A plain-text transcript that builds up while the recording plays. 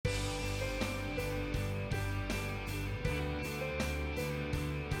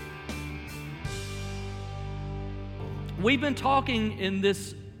we've been talking in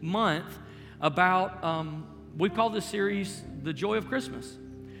this month about, we've called this series The Joy of Christmas,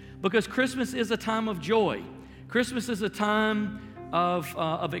 because Christmas is a time of joy. Christmas is a time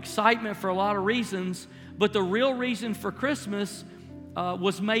of excitement for a lot of reasons, but the real reason for Christmas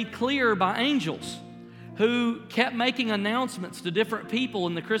was made clear by angels who kept making announcements to different people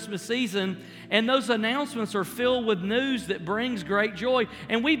in the Christmas season, and those announcements are filled with news that brings great joy.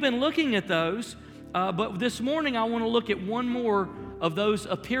 And we've been looking at those, but this morning I want to look at one more of those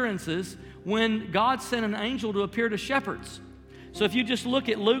appearances when God sent an angel to appear to shepherds. So if you just look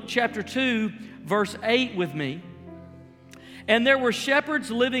at Luke chapter 2, verse 8 with me. And there were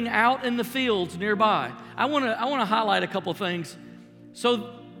shepherds living out in the fields nearby. I want to highlight a couple things.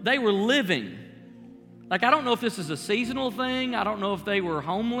 So they were living. Like, I don't know if this is a seasonal thing. I don't know if they were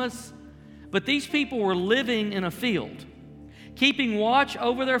homeless. But these people were living in a field, keeping watch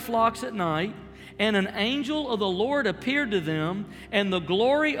over their flocks at night. And an angel of the Lord appeared to them, and the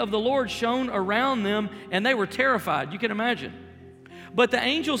glory of the Lord shone around them, and they were terrified. You can imagine. But the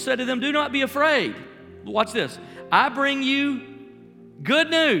angel said to them, "Do not be afraid." Watch this. "I bring you good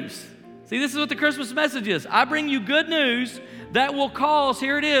news." See, this is what the Christmas message is. I bring you good news that will cause,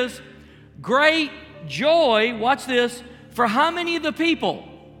 here it is, great joy, watch this, for how many of the people?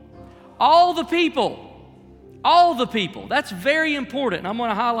 All the people. All the people. That's very important, and I'm going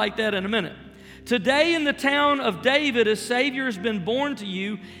to highlight that in a minute. "Today in the town of David, a Savior has been born to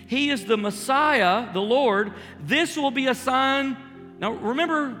you. He is the Messiah, the Lord. This will be a sign." Now,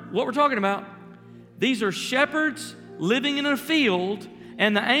 remember what we're talking about. These are shepherds living in a field,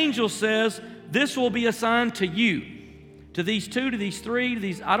 and the angel says, this will be a sign to you. To these two, to these three, to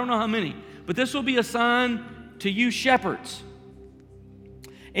these, I don't know how many. But this will be a sign to you shepherds.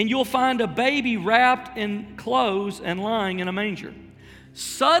 "And you'll find a baby wrapped in clothes and lying in a manger."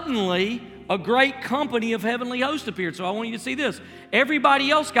 Suddenly, a great company of heavenly hosts appeared. So I want you to see this.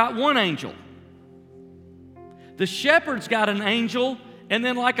 Everybody else got one angel. The shepherds got an angel, and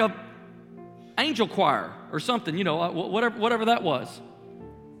then like a angel choir or something, whatever that was.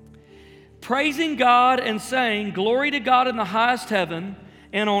 "Praising God and saying, 'Glory to God in the highest heaven,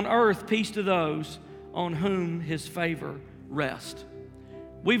 and on earth peace to those on whom his favor rests.'"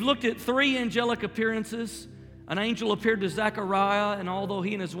 We've looked at 3 angelic appearances. An angel appeared to Zechariah, and although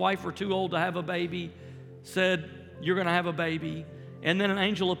he and his wife were too old to have a baby, said, "You're going to have a baby." And then an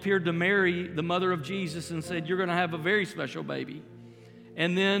angel appeared to Mary, the mother of Jesus, and said, "You're going to have a very special baby."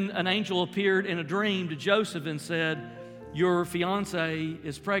 And then an angel appeared in a dream to Joseph and said, "Your fiance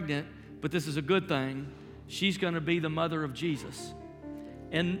is pregnant, but this is a good thing. She's going to be the mother of Jesus."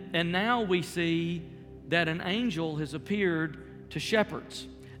 And now we see that an angel has appeared to shepherds.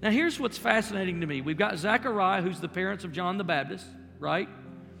 Now here's what's fascinating to me. We've got Zechariah, who's the parents of John the Baptist, right?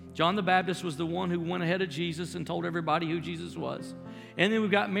 John the Baptist was the one who went ahead of Jesus and told everybody who Jesus was. And then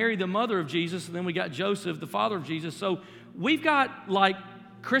we've got Mary, the mother of Jesus, and then we got Joseph, the father of Jesus. So we've got like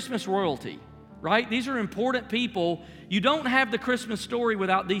Christmas royalty, right? These are important people. You don't have the Christmas story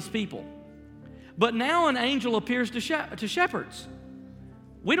without these people. But now an angel appears to shepherds.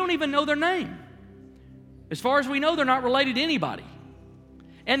 We don't even know their name. As far as we know, they're not related to anybody.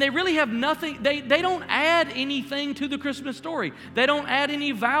 And they really have nothing, they don't add anything to the Christmas story. They don't add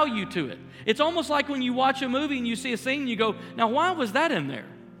any value to it. It's almost like when you watch a movie and you see a scene and you go, now why was that in there?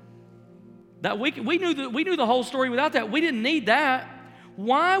 That we knew the whole story without that. We didn't need that.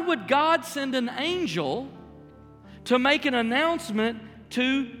 Why would God send an angel to make an announcement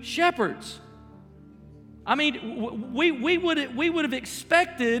to shepherds? I mean, we would have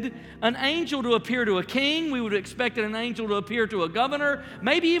expected an angel to appear to a king. We would have expected an angel to appear to a governor,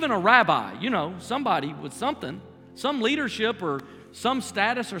 maybe even a rabbi, somebody with something, some leadership or some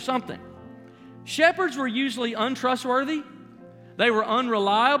status or something. Shepherds were usually untrustworthy, they were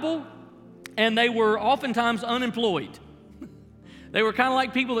unreliable, and they were oftentimes unemployed. They were kind of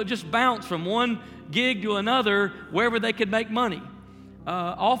like people that just bounced from one gig to another wherever they could make money.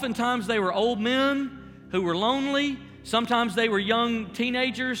 Oftentimes they were old men who were lonely. Sometimes they were young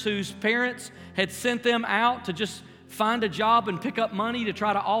teenagers whose parents had sent them out to just find a job and pick up money to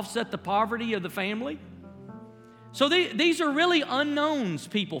try to offset the poverty of the family. So these are really unknowns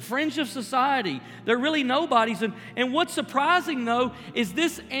people, fringe of society. They're really nobodies. And what's surprising, though, is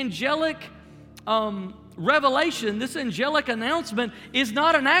this angelic revelation, this angelic announcement is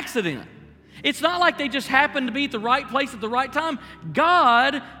not an accident. It's not like they just happened to be at the right place at the right time.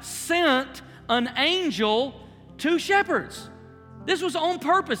 God sent an angel to shepherds. This was on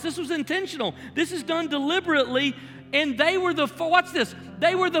purpose. This was intentional. This is done deliberately. And they were watch this,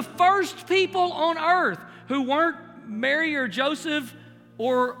 they were the first people on earth who weren't Mary or Joseph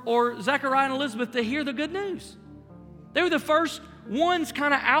or Zechariah and Elizabeth to hear the good news. They were the first ones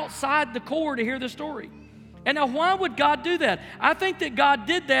kind of outside the core to hear the story. And now, why would God do that? I think that God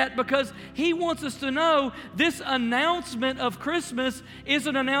did that because He wants us to know this announcement of Christmas is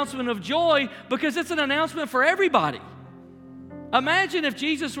an announcement of joy because it's an announcement for everybody. Imagine if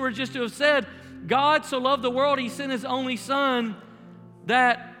Jesus were just to have said, God so loved the world, He sent His only Son,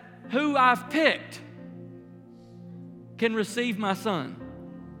 that who I've picked can receive my Son.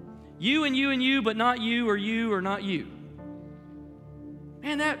 You and you and you, but not you or not you.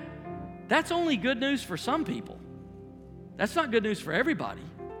 Man, that's only good news for some people. That's not good news for everybody.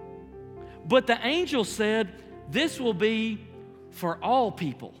 But the angel said, this will be for all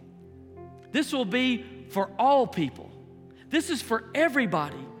people. This will be for all people. This is for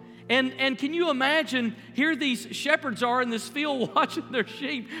everybody. And can you imagine, here these shepherds are in this field watching their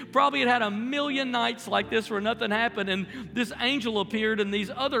sheep. Probably had 1,000,000 nights like this where nothing happened. And this angel appeared and these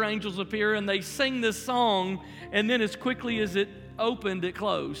other angels appear and they sing this song. And then as quickly as it opened, it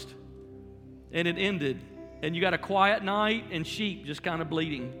closed. And it ended. And you got a quiet night and sheep just kind of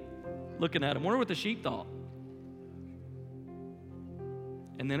bleating, looking at them. Wonder what the sheep thought.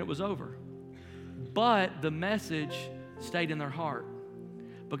 And then it was over. But the message stayed in their heart.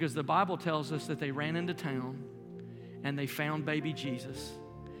 Because the Bible tells us that they ran into town and they found baby Jesus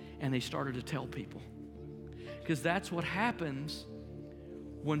and they started to tell people. Because that's what happens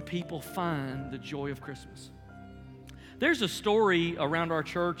when people find the joy of Christmas. There's a story around our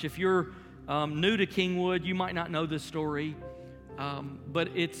church. If you're new to Kingwood, you might not know this story.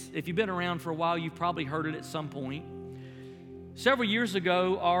 But if you've been around for a while, you've probably heard it at some point. Several years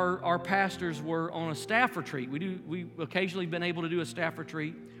ago, our pastors were on a staff retreat. We've occasionally been able to do a staff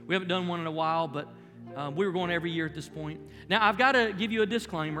retreat. We haven't done one in a while, but we were going every year at this point. Now, I've got to give you a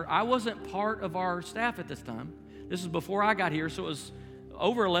disclaimer. I wasn't part of our staff at this time. This is before I got here, so it was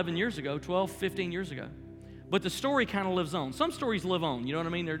over 11 years ago, 12, 15 years ago. But the story kind of lives on. Some stories live on, you know what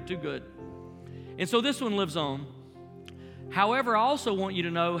I mean? They're too good. And so this one lives on. However, I also want you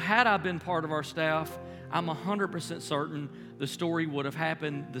to know, had I been part of our staff, I'm 100% certain the story would have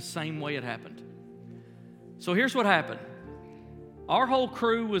happened the same way it happened. So here's what happened. Our whole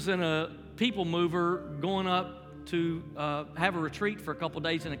crew was in a people mover going up to have a retreat for a couple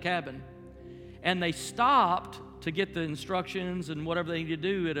days in a cabin. And they stopped to get the instructions and whatever they needed to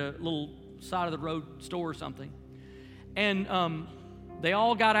do at a little side of the road store or something. And they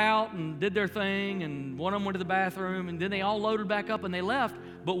all got out and did their thing, and one of them went to the bathroom, and then they all loaded back up and they left,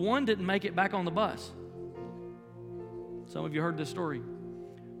 but one didn't make it back on the bus. Some of you heard this story.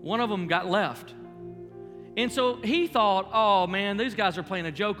 One of them got left. And so he thought, oh man, these guys are playing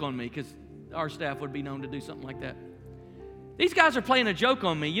a joke on me, because our staff would be known to do something like that. These guys are playing a joke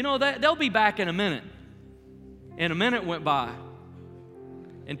on me. You know, they'll be back in a minute. And a minute went by.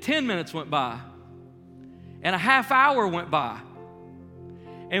 And 10 minutes went by. And a half hour went by.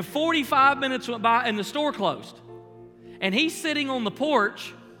 And 45 minutes went by and the store closed. And he's sitting on the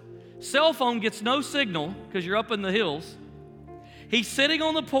porch. Cell phone gets no signal because you're up in the hills. He's sitting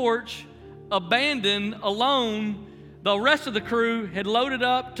on the porch, abandoned, alone. The rest of the crew had loaded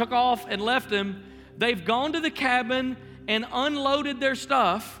up, took off, and left him. They've gone to the cabin and unloaded their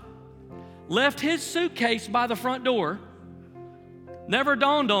stuff, left his suitcase by the front door. Never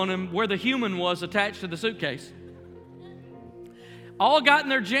dawned on him where the human was attached to the suitcase. All got in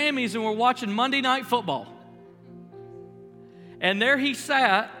their jammies and were watching Monday Night Football. And there he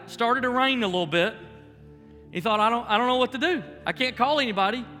sat, started to rain a little bit. He thought, I don't know what to do. I can't call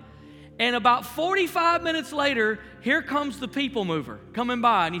anybody. And about 45 minutes later, here comes the people mover coming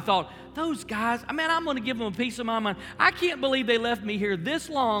by. And he thought, those guys, I'm going to give them a piece of my mind. I can't believe they left me here this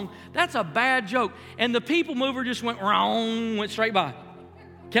long. That's a bad joke. And the people mover just went straight by.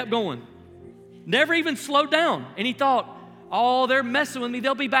 Kept going. Never even slowed down. And he thought, oh, they're messing with me.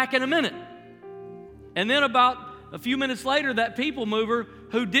 They'll be back in a minute. And then about a few minutes later, that people mover,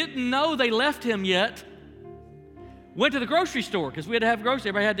 who didn't know they left him yet, went to the grocery store, because we had to have groceries.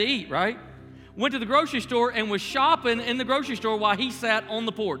 Everybody had to eat, right? Went to the grocery store and was shopping in the grocery store while he sat on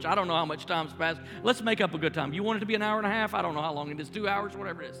the porch. I don't know how much time's passed. Let's make up a good time. You want it to be an hour and a half? I don't know how long it is, 2 hours,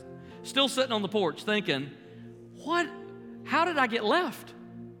 whatever it is. Still sitting on the porch thinking, how did I get left?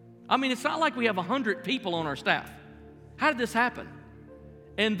 I mean, it's not like we have 100 people on our staff. How did this happen?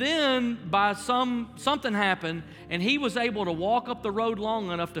 And then something happened, and he was able to walk up the road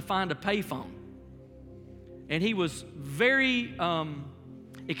long enough to find a payphone. And he was very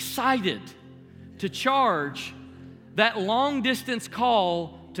excited to charge that long-distance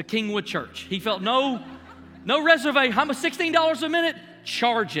call to Kingwood Church. He felt no reservation. I'm $16 a minute,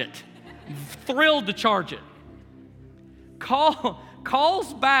 charge it. Thrilled to charge it.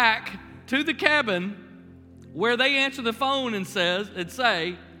 Calls back to the cabin where they answer the phone and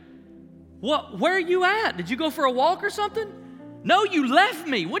say, "What? Where are you at? Did you go for a walk or something?" "No, you left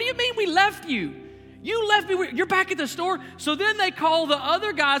me." "What do you mean we left you?" "You left me. You're back at the store." So then they call the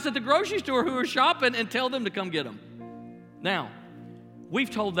other guys at the grocery store who are shopping and tell them to come get them. Now, we've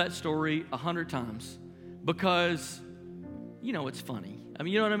told that story 100 times because, it's funny. I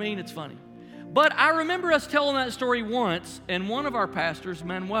mean, you know what I mean? It's funny. But I remember us telling that story once, and one of our pastors,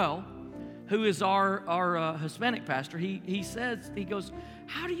 Manuel, who is our Hispanic pastor, he goes,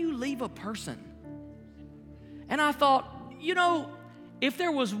 "How do you leave a person?" And I thought, if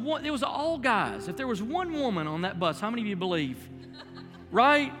there was one, it was all guys. If there was one woman on that bus, how many of you believe?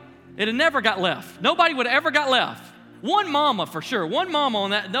 Right? It had never got left. Nobody would have ever got left. One mama for sure. One mama on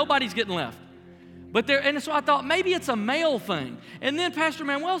that, nobody's getting left. And so I thought maybe it's a male thing. And then Pastor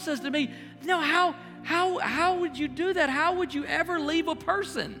Manuel says to me, how would you do that? How would you ever leave a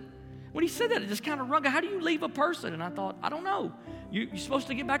person? When he said that, it just kind of rung. How do you leave a person? And I thought, I don't know. You're supposed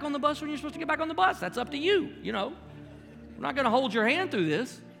to get back on the bus when you're supposed to get back on the bus. That's up to you, We're not going to hold your hand through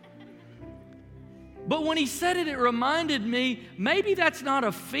this. But when he said it, it reminded me, maybe that's not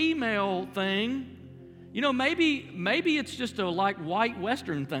a female thing. Maybe it's just a white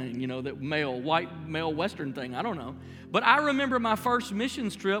Western thing, that white male Western thing. I don't know. But I remember my first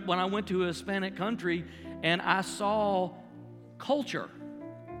missions trip when I went to a Hispanic country and I saw culture.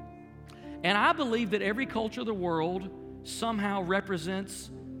 And I believe that every culture of the world somehow represents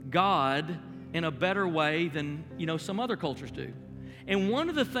God in a better way than, some other cultures do. And one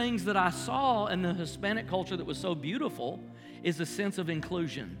of the things that I saw in the Hispanic culture that was so beautiful is a sense of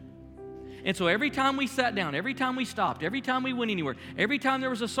inclusion. And so every time we sat down, every time we stopped, every time we went anywhere, every time there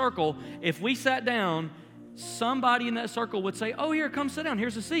was a circle, if we sat down, somebody in that circle would say, "Oh, here, come sit down.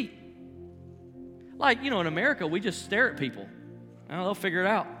 Here's a seat." In America, we just stare at people. They'll figure it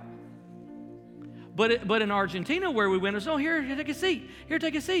out. But in Argentina, where we went, it was, "Oh, here, take a seat. Here,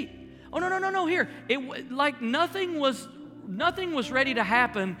 take a seat. Oh, no, here." Nothing was ready to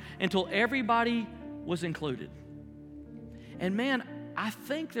happen until everybody was included. And man, I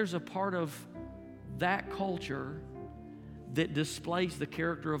think there's a part of that culture that displays the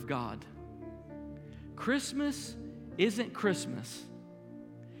character of God. Christmas isn't Christmas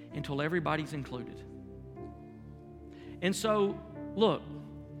until everybody's included. And so, look,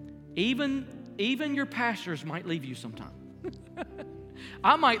 even your pastors might leave you sometime.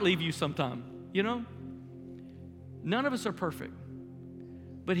 I might leave you sometime, None of us are perfect.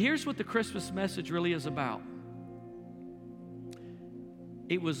 But here's what the Christmas message really is about.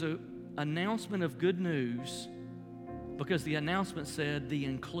 It was an announcement of good news because the announcement said the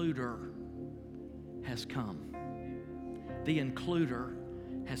includer has come. The includer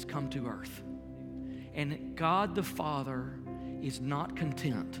has come to earth. And God the Father is not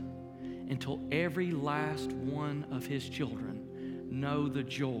content until every last one of His children know the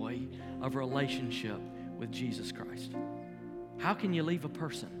joy of relationship with Jesus Christ. How can you leave a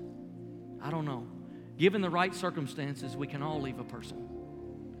person? I don't know. Given the right circumstances, we can all leave a person.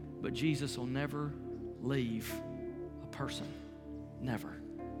 But Jesus will never leave a person. Never.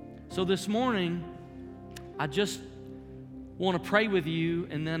 So this morning, I just want to pray with you,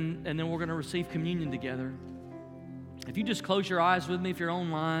 and then we're going to receive communion together. If you just close your eyes with me, if you're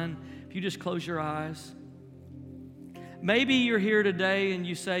online, if you just close your eyes. Maybe you're here today and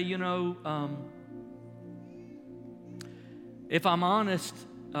you say, if I'm honest,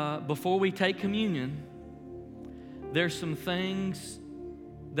 before we take communion, there's some things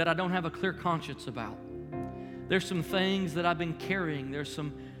that I don't have a clear conscience about. There's some things that I've been carrying. There's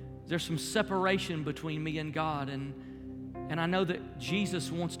some separation between me and God, and I know that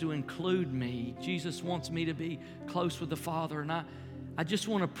Jesus wants to include me. Jesus wants me to be close with the Father, and I just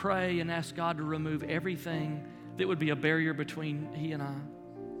want to pray and ask God to remove everything that would be a barrier between He and I.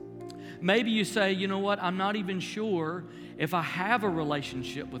 Maybe you say, "You know what, I'm not even sure if I have a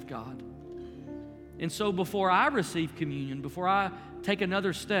relationship with God. And so before I receive communion, before I take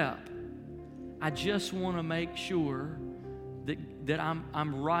another step, I just want to make sure that I'm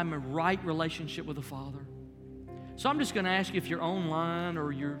in right relationship with the Father." So I'm just going to ask you, if you're online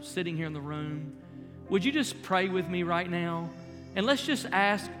or you're sitting here in the room, would you just pray with me right now? And let's just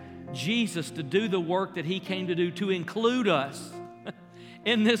ask Jesus to do the work that He came to do, to include us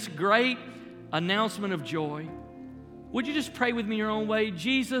in this great announcement of joy. Would you just pray with me your own way?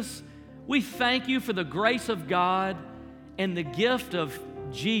 Jesus, we thank You for the grace of God and the gift of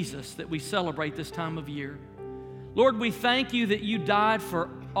Jesus that we celebrate this time of year. Lord, we thank You that You died for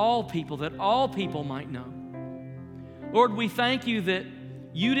all people, that all people might know. Lord, we thank You that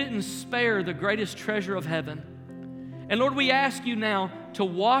You didn't spare the greatest treasure of heaven. And Lord, we ask You now to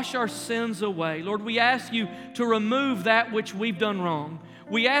wash our sins away. Lord, we ask you to remove that which we've done wrong.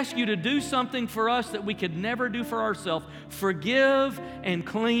 We ask you to do something for us that we could never do for ourselves. Forgive and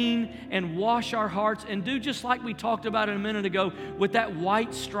clean and wash our hearts, and do just like we talked about a minute ago with that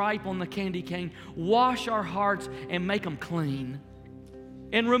white stripe on the candy cane. Wash our hearts and make them clean.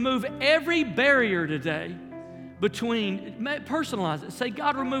 And remove every barrier today between, personalize it. Say,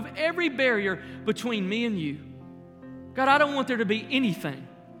 God, remove every barrier between me and you. God, I don't want there to be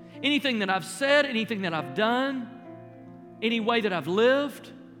anything that I've said, anything that I've done, any way that I've lived.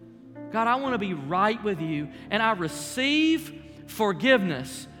 God, I want to be right with you. And I receive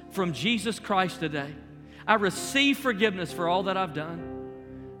forgiveness from Jesus Christ today. I receive forgiveness for all that I've done.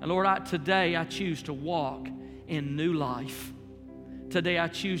 And Lord, today I choose to walk in new life. Today I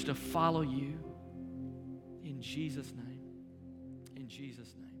choose to follow you. In Jesus' name. In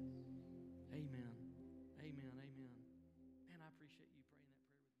Jesus' name. Amen. Amen. Amen. Man, I appreciate you praying.